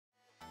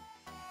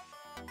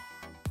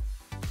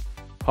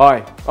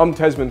Hi, I'm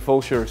Tasman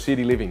Fulsher of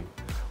City Living.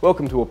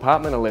 Welcome to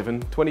Apartment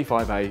 11,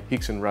 25A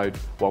Hickson Road,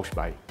 Walsh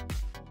Bay.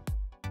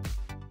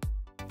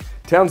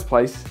 Towns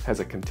Place has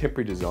a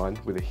contemporary design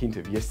with a hint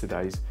of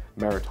yesterday's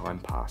maritime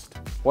past.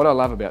 What I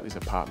love about this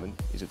apartment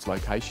is its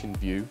location,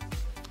 view,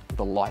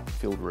 the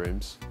light-filled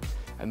rooms,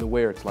 and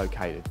where it's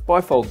located.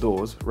 Bifold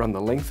doors run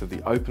the length of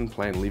the open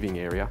plan living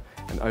area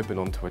and open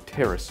onto a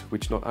terrace,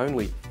 which not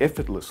only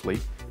effortlessly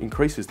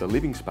increases the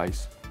living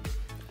space,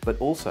 but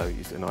also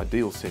is an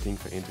ideal setting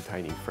for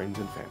entertaining friends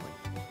and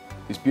family.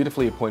 This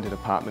beautifully appointed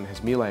apartment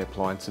has Miele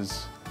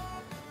appliances,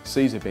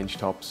 Caesar bench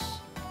tops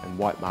and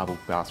white marble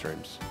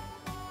bathrooms.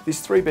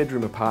 This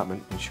 3-bedroom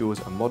apartment ensures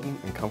a modern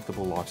and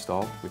comfortable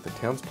lifestyle, with the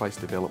Towns Place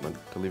development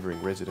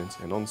delivering residents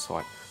an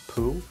on-site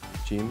pool,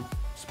 gym,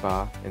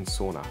 spa and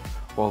sauna,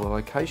 while the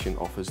location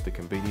offers the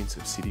convenience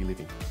of city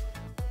living.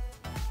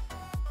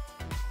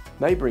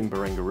 Neighbouring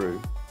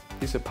Barangaroo,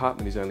 this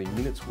apartment is only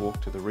minutes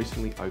walk to the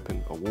recently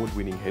opened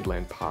award-winning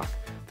Headland Park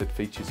that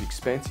features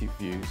expansive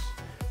views,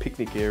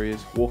 picnic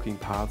areas, walking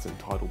paths and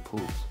tidal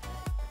pools.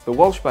 The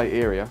Walsh Bay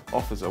area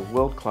offers a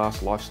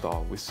world-class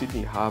lifestyle with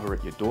Sydney Harbour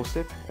at your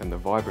doorstep and the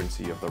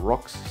vibrancy of the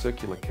Rocks,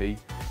 Circular Quay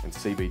and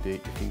CBD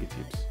at your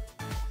fingertips.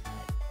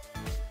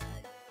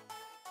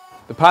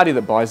 The party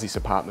that buys this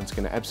apartment is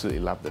going to absolutely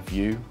love the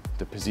view,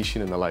 the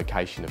position and the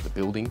location of the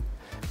building,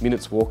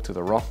 minutes walk to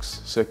the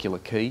Rocks, Circular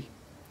Quay,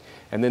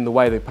 and then the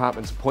way the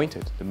apartment's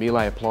appointed, the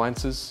Miele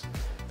appliances,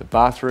 the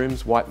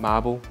bathrooms, white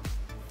marble,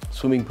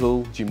 swimming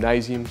pool,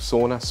 gymnasium,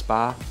 sauna,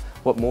 spa.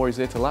 What more is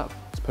there to love?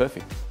 It's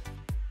perfect.